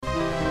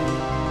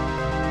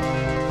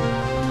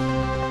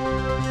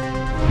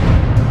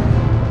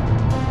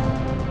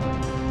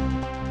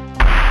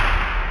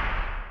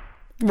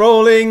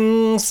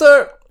Rolling,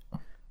 sir.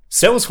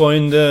 Servus,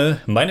 Freunde.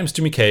 My name is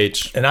Jimmy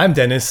Cage. And I'm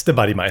Dennis, the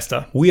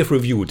Bodymeister. We have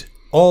reviewed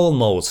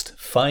almost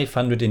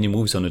 500 indie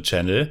movies on the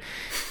channel.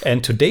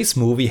 And today's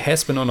movie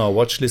has been on our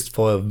watch list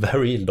for a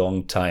very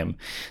long time.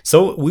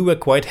 So we were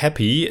quite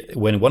happy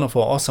when one of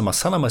our awesome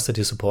Asana Master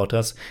Tier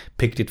supporters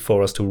picked it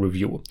for us to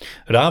review.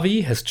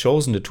 Ravi has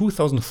chosen the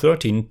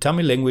 2013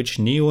 Tamil language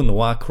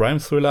neo-noir crime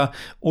thriller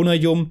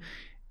Onaayum,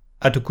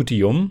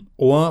 Aattukkuttiyum,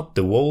 or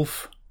The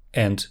Wolf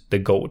and the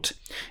Goat.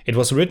 It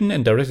was written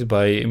and directed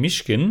by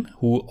Mysskin,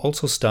 who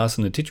also stars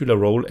in the titular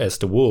role as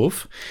the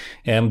Wolf.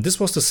 This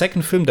was the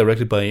second film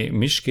directed by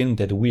Mysskin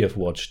that we have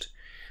watched.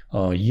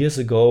 Years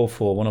ago,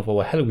 for one of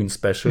our Halloween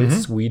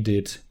specials, we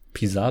did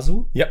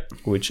Pisazu,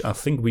 which I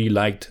think we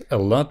liked a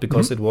lot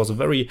because it was a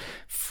very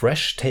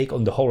fresh take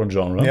on the horror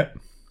genre.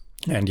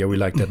 And yeah, we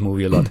like that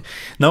movie a lot.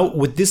 Now,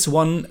 with this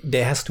one,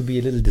 there has to be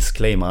a little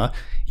disclaimer.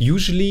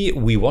 Usually,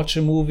 we watch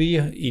a movie,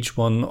 each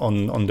one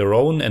on their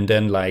own, and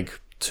then like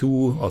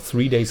 2 or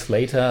 3 days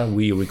later,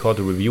 we record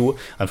a review.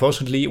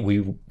 Unfortunately,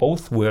 we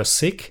both were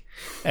sick.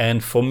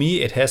 And for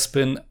me, it has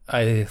been,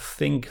 I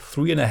think,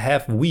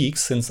 3.5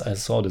 weeks since I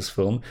saw this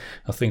film.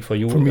 I think for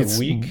you, a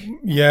week.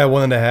 Yeah,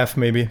 1.5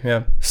 maybe,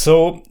 yeah.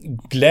 So,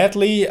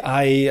 gladly,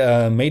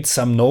 I made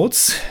some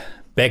notes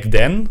back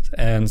then,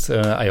 and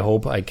I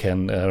hope I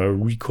can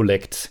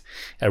recollect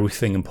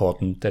everything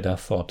important that I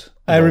thought.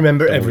 I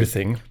remember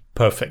everything.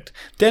 Perfect.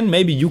 Then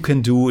maybe you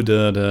can do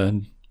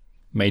the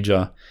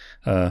major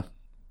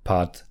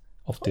part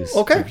of this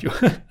review.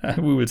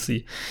 We will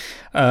see.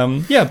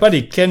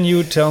 Buddy, can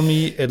you tell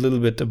me a little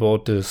bit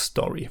about the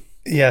story?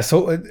 Yeah,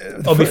 so...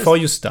 before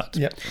you start.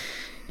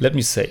 Let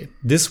me say,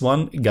 this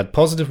one got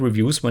positive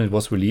reviews when it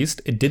was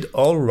released. It did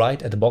all right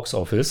at the box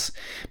office,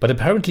 but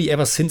apparently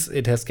ever since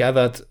it has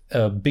gathered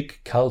a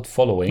big cult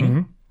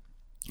following.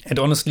 And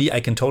honestly,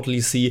 I can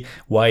totally see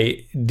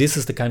why this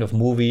is the kind of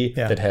movie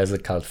that has a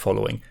cult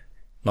following.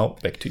 Now,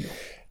 back to you.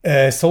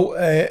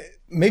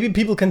 Maybe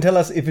people can tell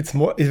us if it's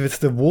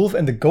the wolf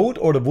and the goat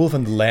or the wolf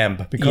and the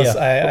lamb, because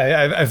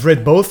I've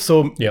read both,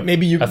 so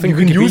maybe you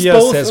can use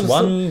both. Says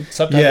one,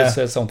 subtitle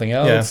says something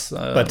else.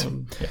 But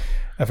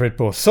I've read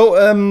both. So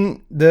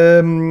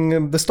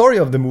the story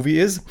of the movie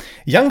is: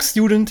 young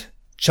student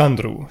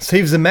Chandru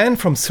saves a man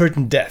from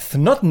certain death,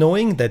 not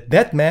knowing that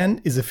that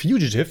man is a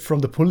fugitive from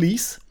the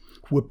police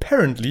who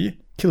apparently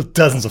killed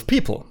dozens of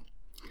people.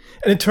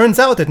 And it turns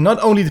out that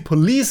not only the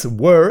police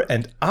were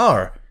and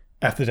are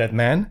after that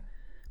man,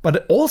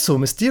 but also a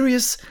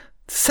mysterious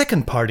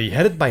second party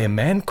headed by a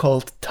man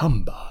called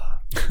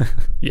Tamba.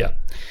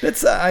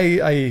 That's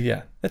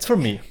that's for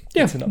me.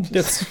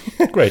 That's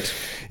great.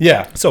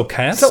 So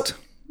cast.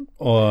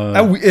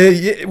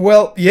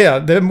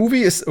 The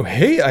movie is. Oh,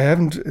 hey, I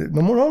haven't.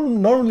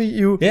 Normally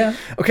you.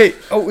 Okay.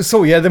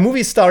 The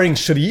movie is starring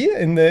Shri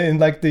in the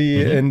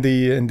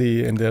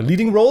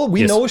leading role.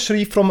 We know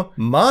Shri from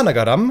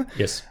Managaram.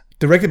 Yes.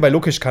 Directed by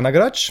Lokesh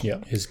Kanagaraj.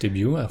 His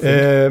debut, I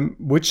think.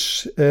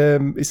 Which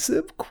is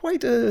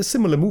quite a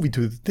similar movie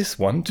to this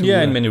one.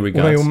 In many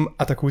regards. Onaayum,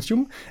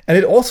 Aattukkuttiyum. And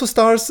it also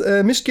stars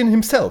Mysskin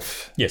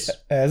himself. Yes.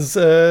 As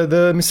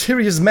the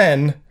mysterious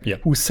man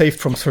who's saved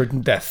from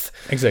certain death.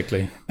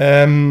 Exactly.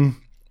 I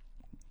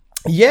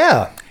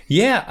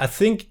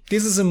think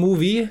this is a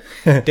movie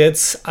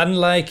that's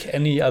unlike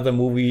any other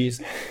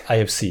movies I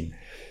have seen.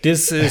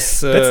 This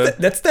is...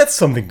 that's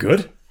something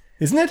good,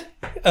 isn't it?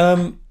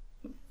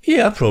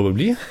 Yeah,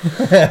 probably.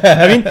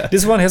 I mean,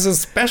 this one has a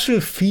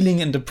special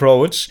feeling and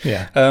approach.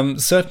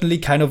 Certainly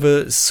kind of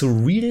a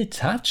surreal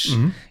touch.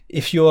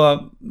 If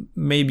you're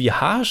maybe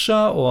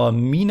harsher or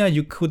meaner,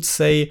 you could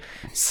say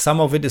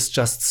some of it is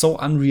just so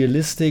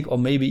unrealistic or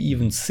maybe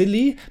even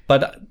silly.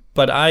 But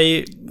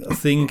I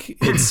think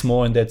it's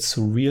more in that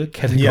surreal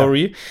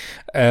category.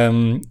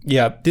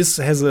 This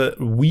has a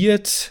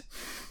weird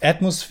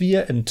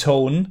atmosphere and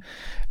tone.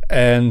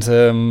 And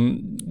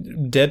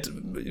that,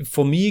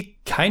 for me,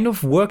 kind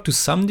of worked to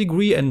some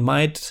degree and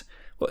made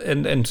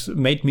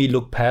me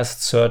look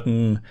past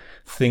certain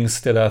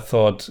things that I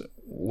thought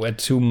were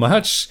too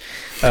much.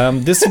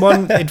 This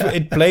one,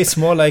 it plays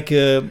more like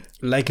a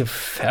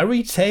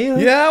fairy tale.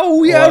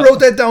 I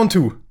wrote that down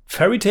too.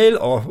 Fairy tale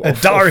or a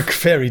dark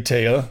fairy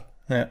tale.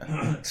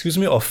 Excuse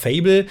me, or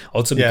fable,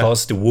 also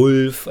because the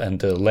wolf and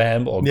the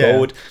lamb or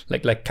goat,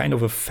 like kind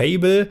of a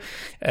fable,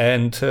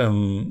 and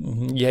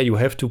you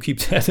have to keep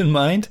that in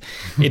mind.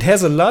 It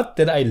has a lot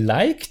that I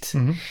liked,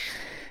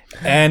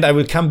 and I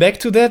will come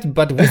back to that.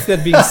 But with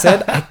that being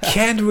said, I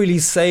can't really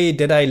say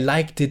that I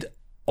liked it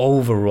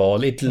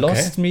overall. It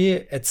lost me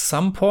at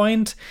some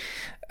point.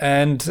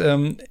 And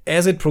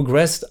as it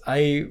progressed,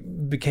 I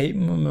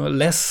became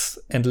less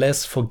and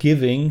less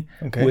forgiving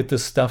with the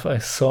stuff I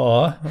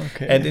saw.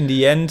 And in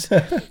the end,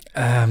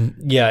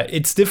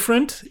 it's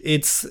different.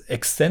 It's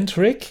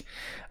eccentric.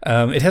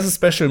 It has a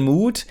special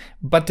mood,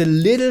 but the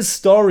little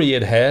story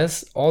it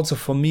has also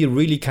for me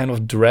really kind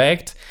of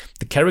dragged.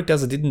 The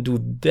characters didn't do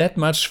that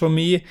much for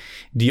me.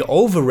 The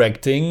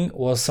overacting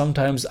was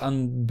sometimes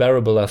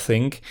unbearable, I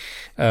think.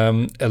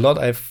 A lot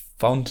I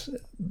found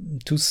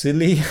too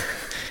silly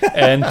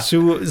and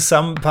to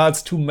some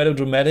parts too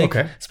melodramatic,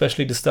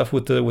 especially the stuff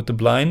with the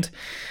blind.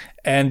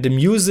 And the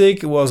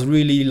music was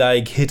really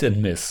like hit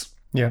and miss.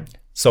 Yeah.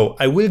 So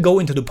I will go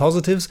into the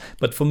positives,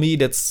 but for me,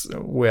 that's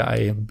where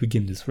I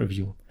begin this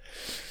review.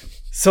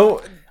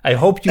 So I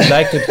hope you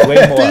liked it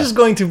way more. This is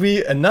going to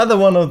be another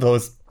one of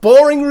those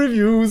boring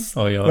reviews.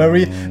 Oh, yeah.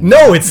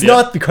 No, it's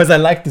not, because I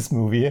like this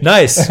movie.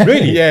 Nice,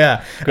 really?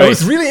 Yeah. Great. I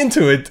was really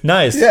into it.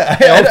 Nice. Yeah,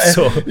 I hope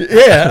so.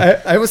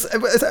 Yeah, I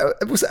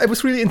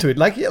was really into it.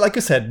 Like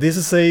you said, this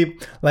is a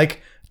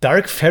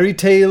dark fairy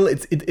tale.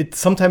 It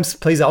sometimes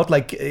plays out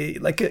like a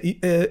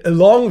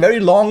long, very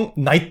long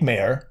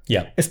nightmare.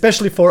 Yeah.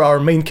 Especially for our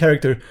main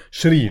character,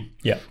 Shri.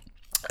 Yeah.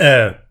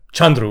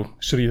 Chandru.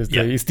 Shri is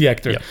the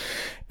actor.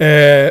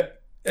 Yeah.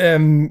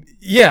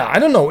 I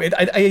don't know.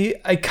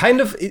 I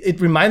kind of it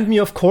reminded me,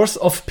 of course,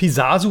 of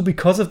Pisazu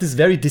because of this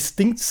very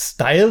distinct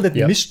style that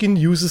Mysskin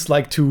uses,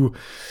 like to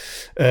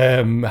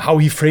how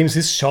he frames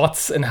his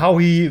shots and how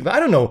he. I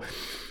don't know.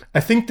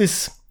 I think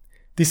this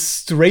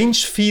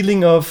strange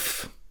feeling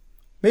of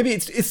maybe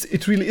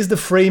it really is the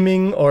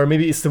framing, or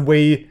maybe it's the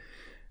way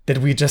that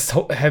we just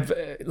have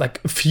like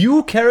a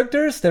few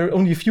characters. There are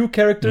only a few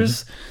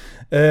characters.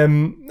 I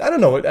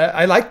don't know.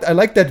 I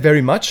like that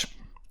very much.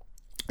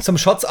 Some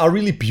shots are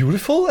really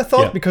beautiful, I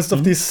thought, because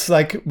of this,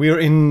 like, we're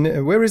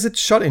in, where is it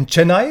shot? In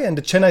Chennai, and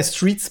the Chennai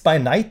streets by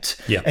night,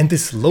 and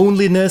this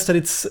loneliness that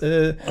it's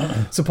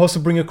supposed to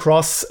bring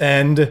across,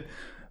 and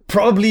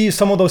probably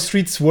some of those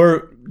streets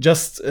were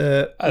just...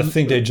 I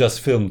think they just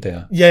filmed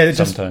there. Yeah, they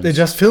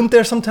just filmed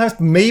there sometimes.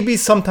 Maybe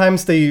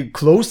sometimes they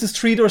closed the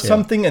street or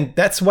something, and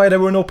that's why there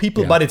were no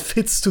people, but it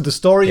fits to the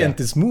story and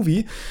this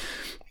movie.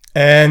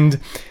 And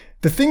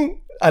the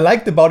thing I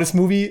liked about this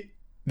movie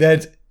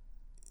that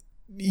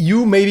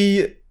you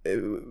maybe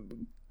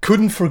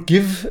couldn't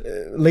forgive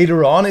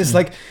later on is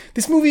like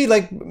this movie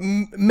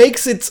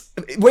makes it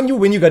when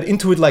you got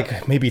into it,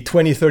 like maybe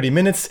 20-30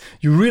 minutes,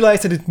 you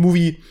realize that this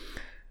movie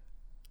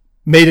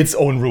made its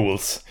own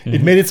rules.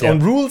 It made its own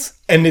rules,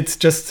 and it's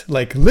just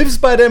like lives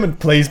by them and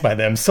plays by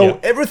them. So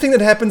everything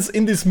that happens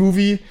in this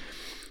movie,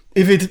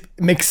 if it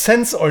makes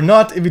sense or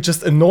not, if it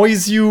just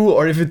annoys you,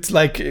 or if it's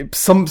like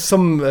some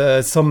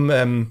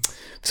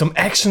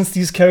actions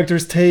these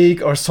characters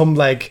take, or some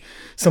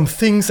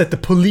things that the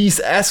police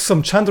ask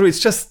some Chandru,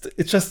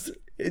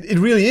 it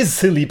really is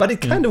silly, but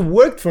it kind of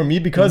worked for me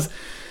because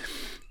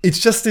it's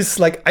just this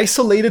like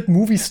isolated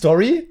movie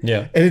story.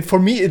 Yeah. And for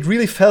me, it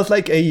really felt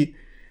like a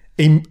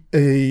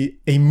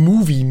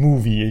movie,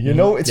 you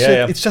know?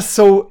 It's just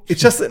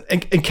an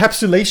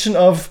encapsulation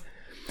of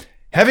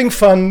having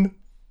fun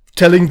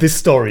telling this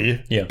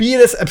story. Yeah. Be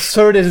it as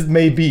absurd as it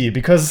may be,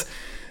 because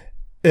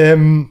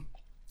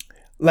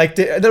like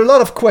there are a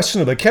lot of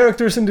questionable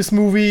characters in this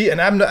movie,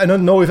 and I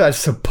don't know if I'm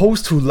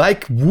supposed to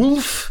like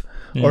Wolf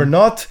or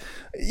not.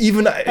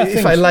 Even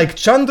if I like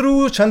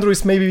Chandru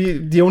is maybe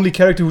the only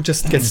character who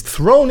just gets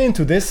thrown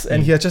into this,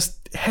 and he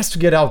just has to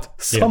get out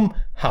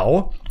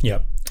somehow. Yeah.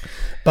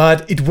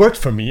 But it worked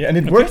for me, and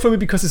it worked for me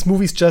because this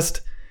movie's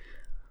just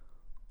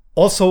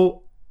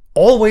also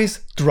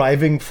always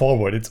driving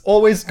forward. It's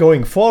always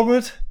going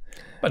forward.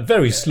 But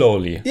very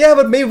slowly. Yeah,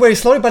 but maybe very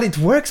slowly, but it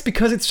works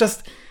because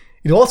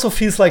it also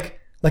feels like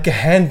a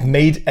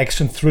handmade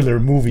action thriller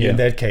movie in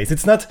that case.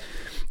 It's not.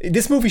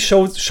 This movie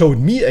showed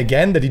me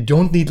again that you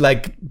don't need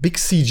like big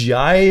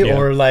CGI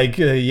or like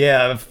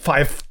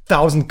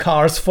 5,000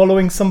 cars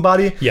following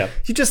somebody. Yeah,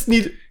 you just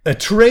need a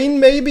train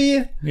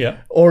maybe.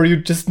 Yeah, or you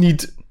just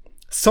need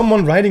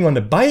someone riding on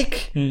a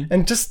bike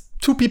and just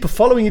two people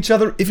following each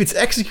other. If it's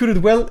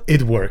executed well,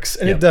 it works,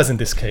 and it does in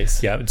this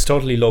case. Yeah, it's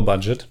totally low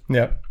budget.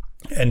 Yeah,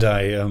 and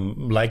I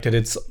like that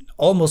it's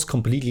almost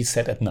completely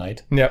set at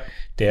night. Yeah,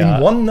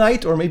 in one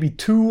night or maybe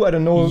two, I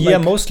don't know. Yeah,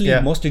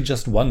 mostly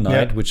just one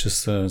night, which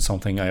is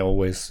something I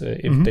always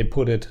if they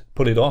put it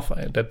off,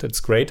 that's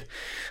great.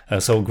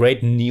 So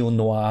great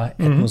neo-noir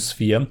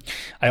atmosphere.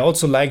 I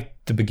also liked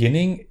the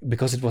beginning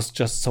because it was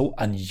just so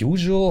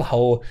unusual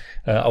how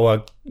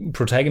our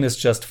protagonist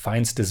just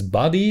finds this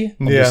body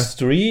on the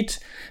street,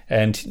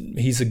 and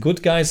he's a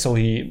good guy, so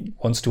he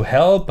wants to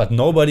help, but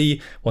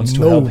nobody wants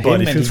to help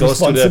him, and he goes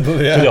to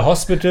the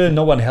hospital.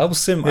 No one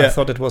helps him. I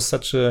thought it was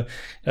such a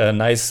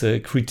nice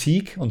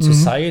critique on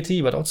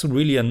society, but also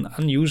really an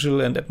unusual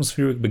and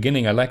atmospheric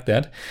beginning. I like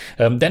that.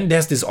 Then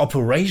there's this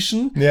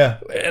operation,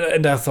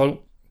 and I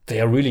thought, they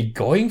are really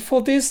going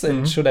for this,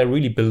 and should I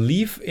really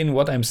believe in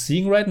what I'm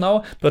seeing right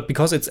now? But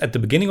because it's at the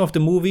beginning of the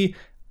movie,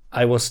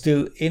 I was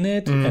still in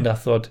it, and I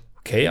thought,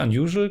 okay,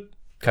 unusual,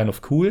 kind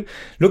of cool.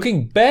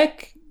 Looking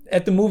back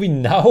at the movie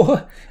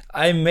now,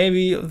 I'm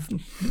maybe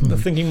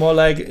thinking more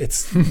like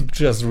it's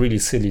just really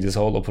silly, this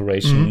whole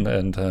operation,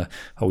 and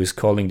how he's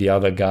calling the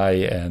other guy,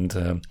 and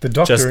the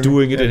doctor, just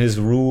doing it in his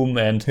room,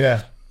 and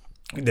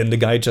then the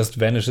guy just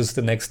vanishes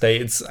the next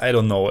day. I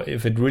don't know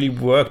if it really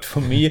worked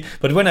for me,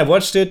 but when I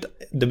watched it,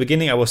 the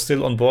beginning, I was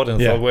still on board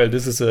and thought, well,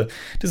 this is a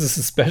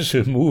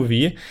special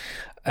movie.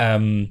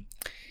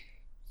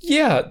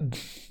 Yeah.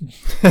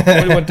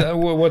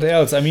 What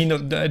else? I mean,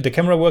 the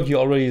camera work you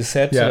already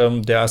said.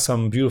 Yeah. There are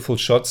some beautiful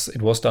shots.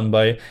 It was done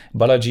by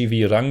Balaji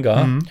V.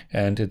 Ranga,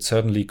 and it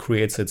certainly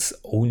creates its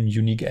own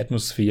unique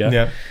atmosphere.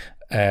 Yeah.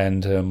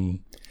 And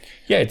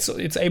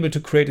it's able to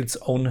create its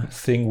own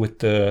thing with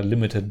the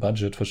limited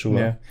budget for sure.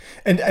 Yeah.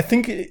 And I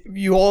think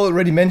you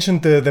already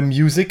mentioned the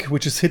music,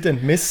 which is hit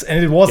and miss.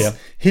 And it was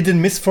hit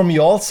and miss for me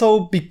also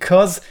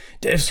because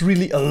there's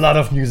really a lot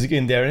of music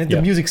in there. And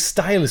the music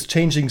style is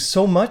changing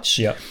so much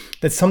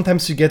that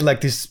sometimes you get like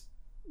this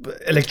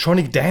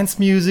electronic dance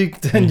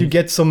music, then you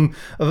get some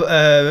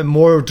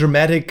more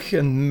dramatic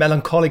and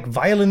melancholic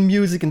violin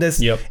music. And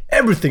there's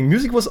everything.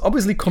 Music was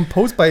obviously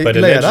composed by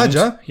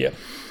Ilayaraja. Yeah.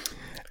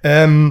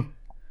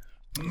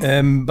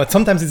 But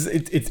sometimes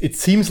it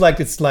seems like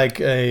it's like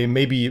a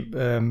maybe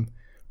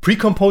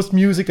pre-composed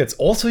music that's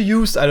also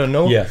used. I don't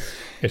know. Yeah,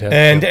 it has.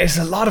 And there's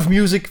a lot of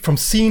music from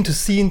scene to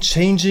scene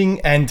changing,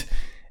 and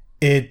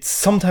it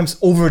sometimes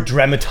over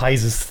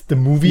dramatizes the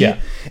movie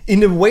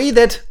in a way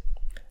that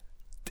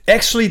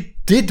actually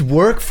did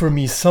work for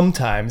me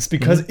sometimes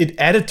because it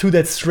added to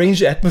that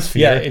strange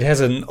atmosphere. Yeah, it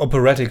has an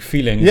operatic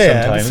feeling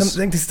sometimes.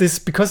 Like this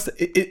because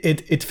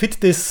it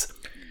fit this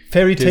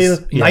fairy tale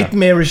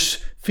nightmarish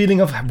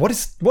feeling of what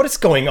is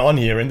going on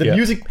here, and the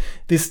music,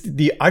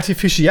 the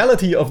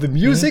artificiality of the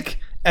music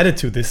added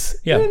to this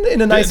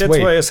in a nice way. That's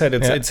why I said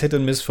it's hit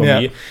and miss for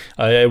me.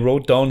 I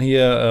wrote down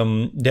here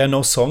there are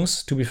no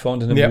songs to be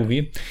found in the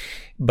movie,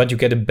 but you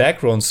get a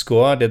background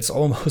score that's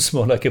almost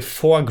more like a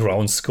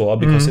foreground score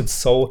because it's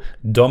so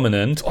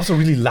dominant. It's also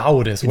really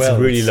loud as well.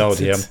 It's really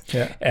loud,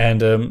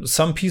 And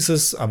some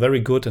pieces are very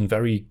good and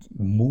very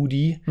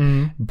moody,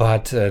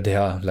 but they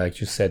are,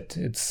 like you said,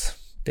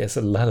 there's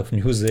a lot of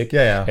music,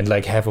 and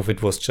like half of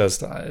it was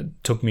just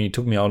took me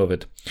out of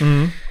it.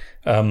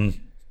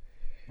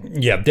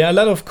 There are a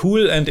lot of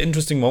cool and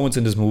interesting moments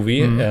in this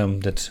movie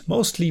that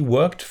mostly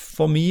worked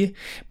for me,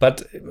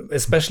 but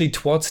especially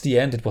towards the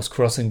end, it was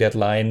crossing that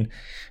line.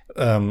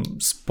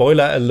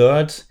 Spoiler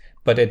alert.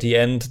 But at the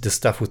end, the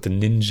stuff with the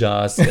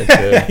ninjas at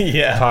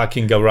the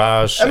parking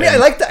garage. I mean, I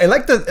like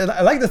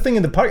the thing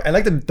in the park. I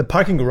like the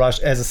parking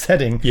garage as a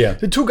setting. Yeah.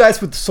 The two guys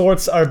with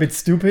swords are a bit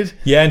stupid.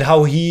 Yeah, and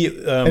how he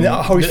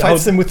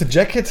fights them with the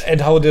jacket,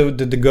 and how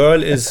the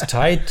girl is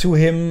tied to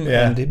him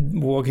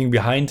and walking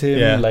behind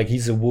him like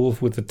he's a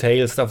wolf with the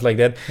tail, stuff like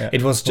that. Yeah.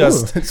 It was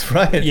just that's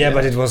right. Yeah,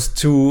 but it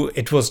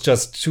was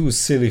just too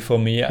silly for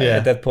me.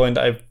 At that point,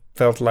 I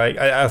felt like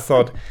I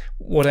thought,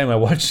 what am I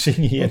watching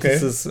here? Okay.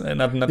 This is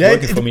not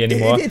working for me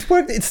anymore. It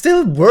worked. It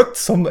still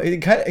worked.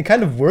 It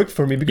kind of worked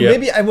for me because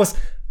maybe I was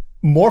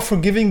more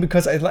forgiving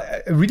because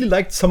I really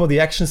liked some of the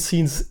action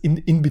scenes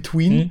in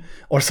between,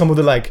 or some of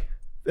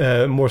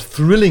the more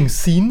thrilling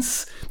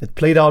scenes that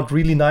played out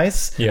really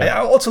nice. Yeah.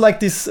 I also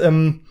like this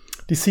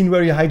scene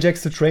where he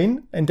hijacks the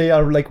train and they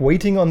are like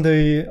waiting on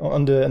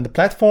the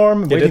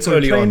platform, waiting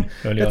for the train.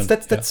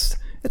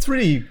 That's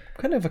really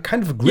kind of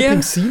a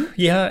gripping scene.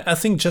 Yeah, I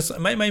think just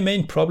my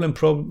main problem,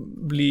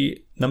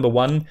 probably number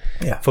one,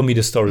 for me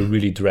the story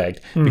really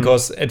dragged.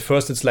 Because at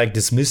first it's like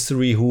this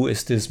mystery, who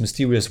is this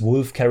mysterious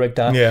wolf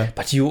character? Yeah.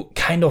 But you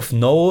kind of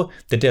know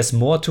that there's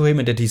more to him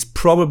and that he's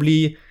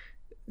probably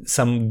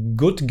some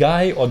good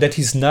guy, or that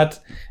he's not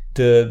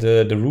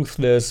the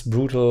ruthless,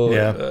 brutal,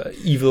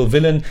 evil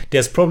villain.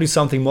 There's probably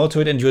something more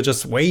to it, and you're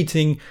just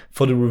waiting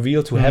for the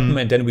reveal to happen.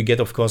 And then we get,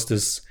 of course,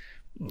 this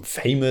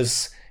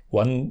famous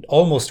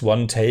almost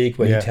one take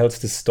where he tells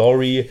the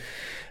story,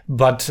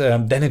 but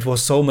then it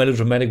was so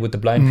melodramatic with the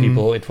blind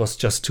people. It was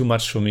just too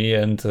much for me,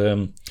 and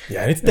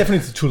it's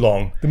definitely too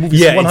long. The movie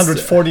is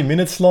 140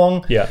 minutes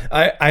long.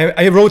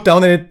 I wrote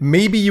down that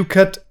maybe you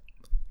cut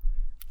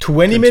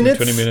 20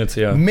 minutes,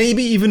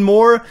 maybe even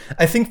more.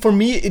 I think for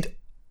me it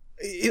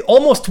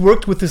almost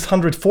worked with this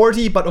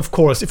 140, but of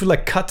course if you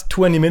cut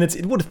 20 minutes,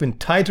 it would have been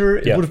tighter.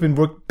 It would have been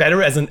worked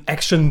better as an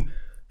action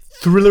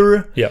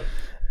thriller.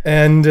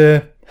 And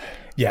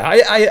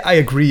I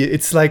agree.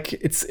 It's like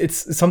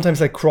it's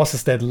sometimes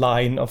crosses that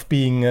line of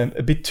being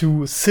a bit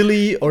too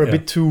silly or a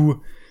bit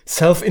too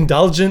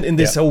self-indulgent in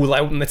this.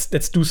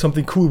 Let's do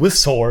something cool with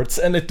swords,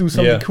 and let's do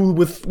something cool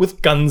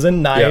with guns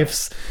and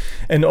knives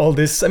and all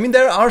this. I mean,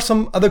 there are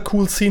some other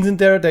cool scenes in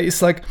there. There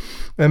is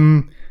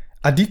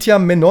Aditya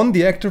Menon,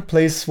 the actor,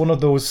 plays one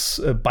of those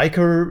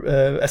biker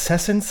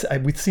assassins.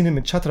 We've seen him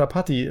in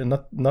Chhatrapati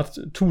not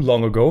too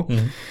long ago,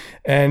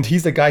 and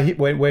he's the guy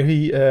where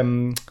he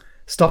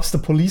stops the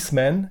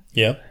policeman.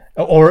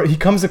 Or he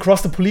comes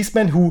across the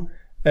policeman who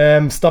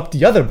stopped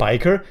the other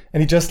biker,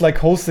 and he just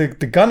holds the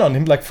gun on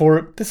him.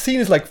 For the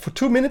scene is for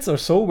 2 minutes or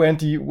so, where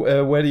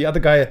the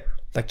other guy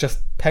just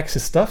packs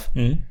his stuff.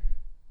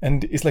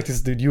 And it's like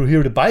this, you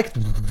hear the bike,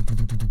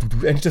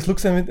 and he just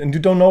looks at it, and you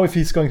don't know if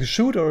he's going to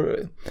shoot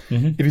or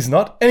if he's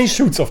not. And he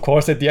shoots, of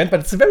course, at the end, but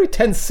it's a very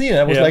tense scene.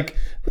 I was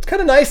it's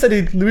kind of nice that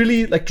it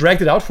really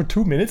dragged it out for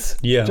 2 minutes.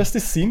 Just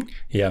this scene.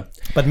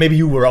 But maybe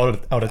you were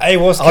out of I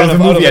was kind of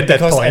out of it at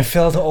that point. I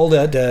felt all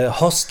the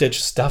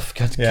hostage stuff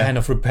got kind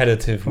of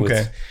repetitive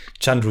with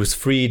Chandru's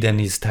free, then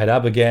he's tied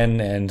up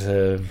again, and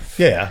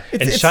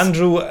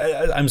Chandru,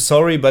 I'm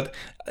sorry, but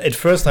at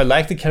first I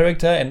liked the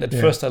character, and at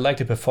first I liked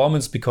the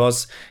performance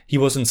because he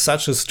was in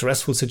such a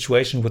stressful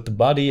situation with the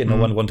body, and no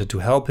one wanted to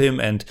help him,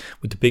 and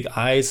with the big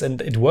eyes,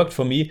 and it worked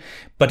for me.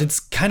 But it's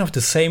kind of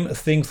the same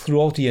thing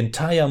throughout the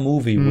entire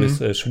movie with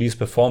Jolie's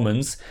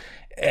performance.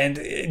 And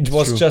it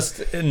was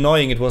just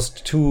annoying. It was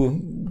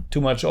too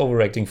much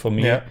overacting for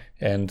me. Yeah.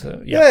 And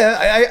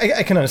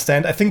I can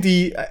understand. I think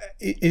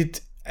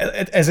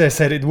as I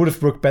said, it would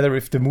have worked better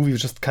if the movie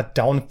was just cut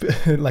down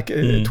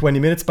 20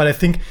 minutes. But I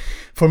think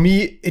for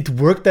me, it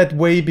worked that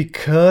way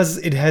because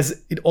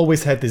it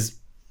always had this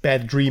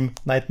bad dream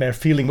nightmare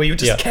feeling where you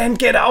just can't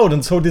get out.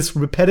 And so this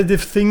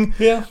repetitive thing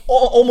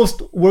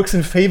almost works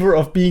in favor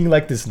of being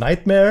like this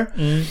nightmare.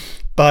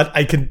 But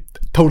I can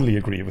totally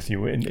agree with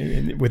you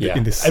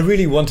in this. I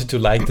really wanted to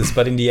like this,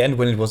 but in the end,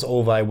 when it was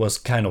over, I was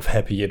kind of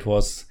happy. It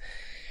was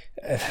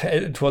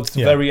the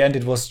very end.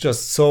 It was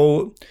just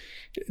so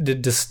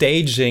the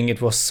staging.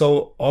 It was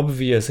so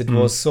obvious. It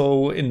was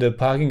so in the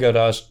parking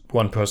garage.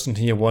 One person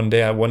here, one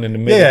there, one in the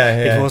middle.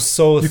 It was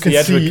so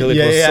theatrical.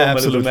 It was so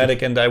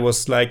melodramatic, and I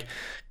was like,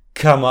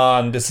 come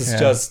on, this is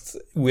just,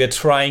 we're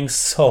trying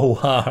so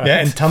hard.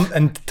 Yeah,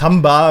 and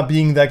Tamba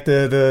being like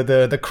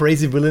the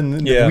crazy villain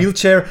in the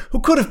wheelchair, who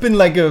could have been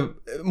like a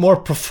more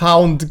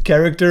profound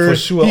character. For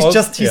sure.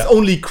 He's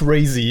only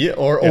crazy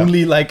or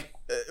only like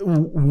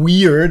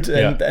weird,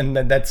 and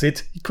that's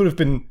it. He could have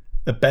been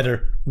a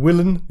better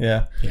villain.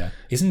 Yeah.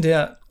 Isn't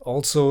there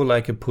also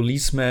like a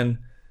policeman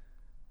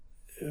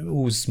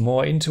who's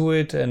more into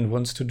it and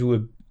wants to do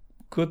a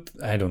good,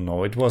 I don't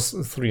know. It was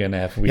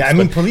 3.5 weeks. Yeah, I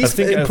mean,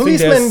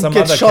 policemen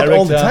get shot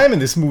all the time in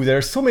this movie. There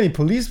are so many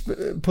police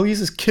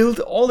is killed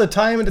all the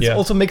time, and it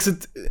also makes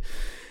it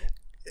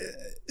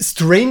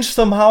strange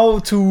somehow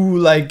to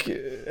like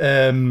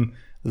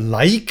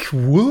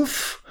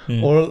Wolf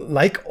or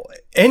like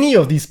any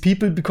of these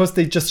people because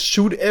they just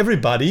shoot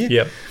everybody.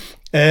 Yeah.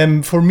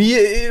 For me,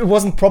 it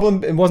wasn't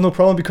problem. It was no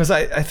problem because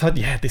I thought,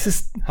 this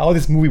is how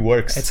this movie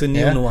works. It's a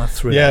neo-noir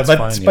thriller. Yeah,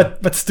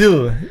 but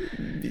still.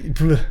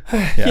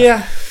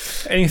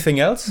 Anything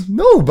else?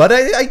 No, but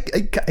I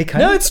kind of.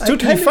 No, it's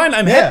totally fine.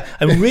 I'm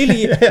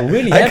really happy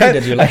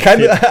that you liked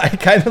it. I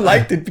kind of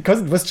liked it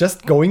because it was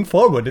just going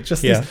forward. It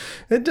just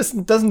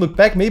doesn't look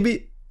back.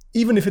 Maybe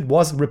even if it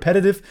was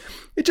repetitive,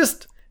 it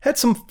just had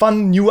some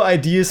fun new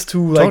ideas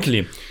to like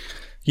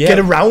get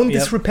around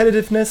this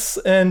repetitiveness,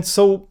 and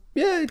so.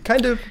 Yeah, it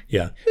kind of.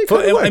 Yeah.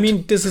 I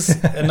mean, this is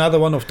another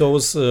one of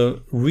those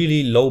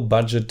really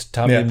low-budget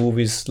Tamil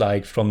movies,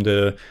 like from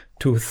the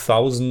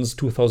 2000s,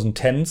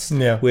 2010s,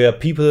 where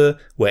people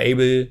were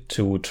able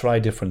to try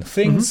different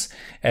things.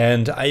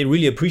 And I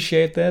really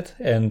appreciate that.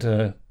 And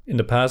in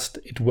the past,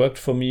 it worked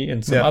for me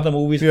in some other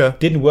movies. Yeah.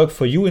 Didn't work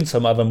for you in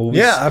some other movies.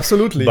 Yeah,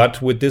 absolutely.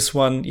 But with this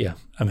one,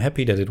 I'm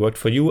happy that it worked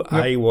for you. Yep.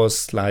 I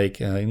was like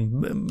a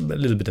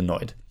little bit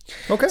annoyed.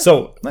 Okay.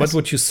 So, what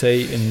would you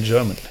say in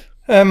German?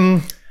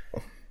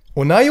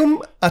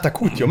 Onaayum,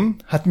 Aattukkuttiyum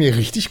hat mir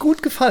richtig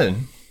gut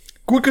gefallen.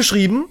 Gut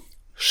geschrieben,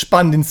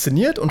 spannend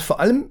inszeniert und vor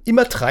allem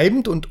immer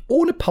treibend und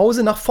ohne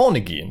Pause nach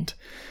vorne gehend.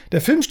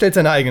 Der Film stellt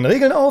seine eigenen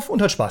Regeln auf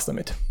und hat Spaß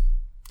damit.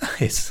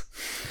 Nice.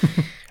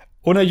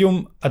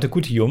 Onaayum,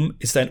 Aattukkuttiyum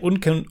ist ein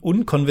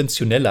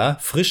unkonventioneller,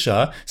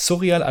 frischer,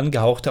 surreal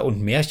angehauchter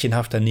und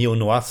märchenhafter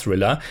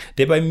Neo-Noir-Thriller,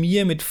 der bei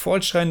mir mit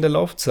fortschreitender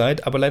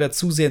Laufzeit, aber leider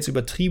zu sehr ins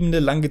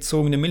übertriebene,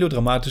 langgezogene,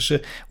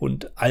 melodramatische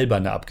und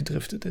alberne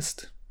abgedriftet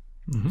ist.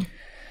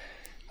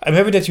 I'm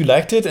happy that you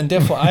liked it, and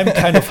therefore I'm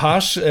kind of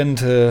harsh and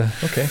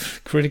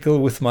critical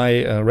with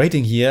my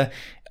rating here.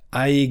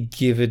 I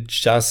give it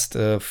just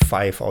a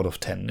 5 out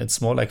of 10.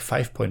 It's more like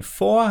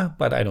 5.4,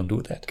 but I don't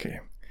do that. Okay.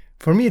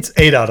 For me, it's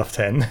 8 out of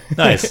 10.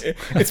 Nice.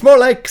 It's more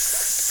like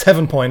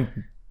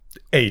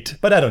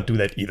 7.8, but I don't do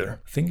that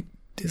either. I think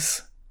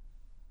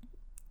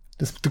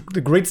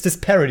the great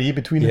disparity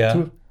between the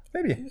two.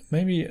 Maybe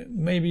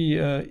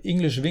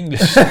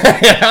English-Winglish.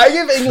 I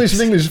gave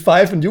English-Winglish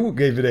 5 and you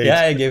gave it 8.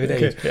 Yeah, I gave it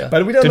 8. Okay. Yeah.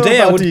 But we don't today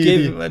know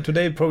about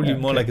today probably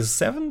more like a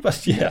 7,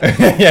 but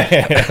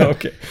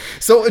okay.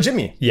 So,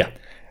 Jimmy. Yeah.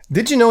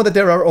 Did you know that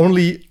there are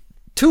only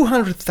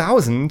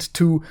 200,000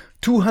 to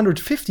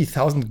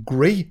 250,000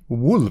 gray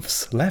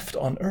wolves left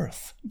on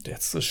Earth?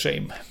 That's a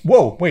shame.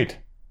 Whoa, wait.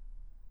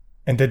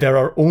 And that there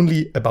are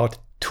only about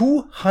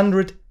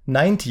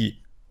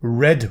 290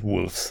 red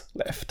wolves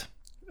left.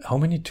 How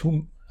many?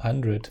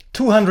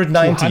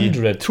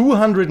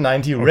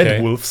 290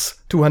 red wolves,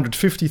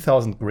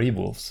 250,000 grey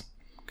wolves.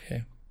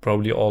 Okay,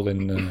 probably all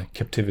in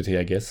captivity,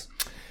 I guess,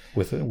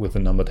 with a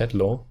number that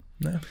low.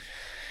 Yeah.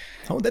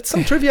 Oh, that's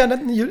some trivia.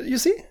 You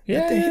see?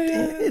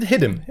 It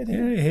hit him. It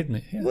hit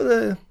me. Yeah. With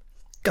a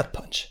gut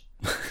punch.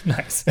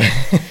 Nice.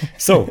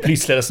 So,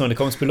 please let us know in the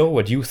comments below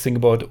what you think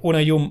about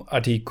Onaayum,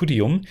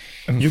 Aattukkuttiyum.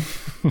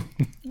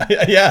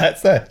 Yeah,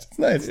 it's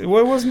nice.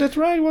 Well, wasn't that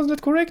right? Wasn't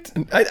that correct?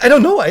 I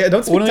don't know. I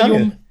don't speak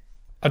Onaayum,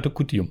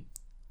 Aattukkuttiyum.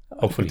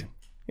 Hopefully.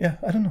 Yeah,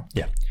 I don't know.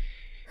 Yeah.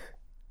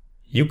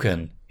 You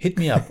can hit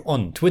me up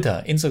on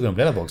Twitter, Instagram,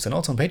 Letterboxd, and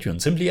also on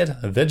Patreon, simply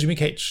at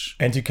TheJimmyCage.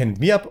 And you can hit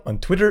me up on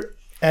Twitter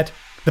at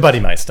the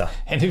Buddymeister.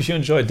 And if you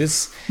enjoyed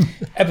this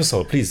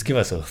episode, please give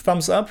us a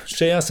thumbs up,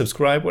 share,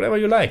 subscribe, whatever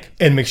you like.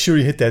 And make sure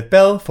you hit that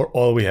bell for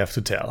all we have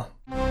to tell.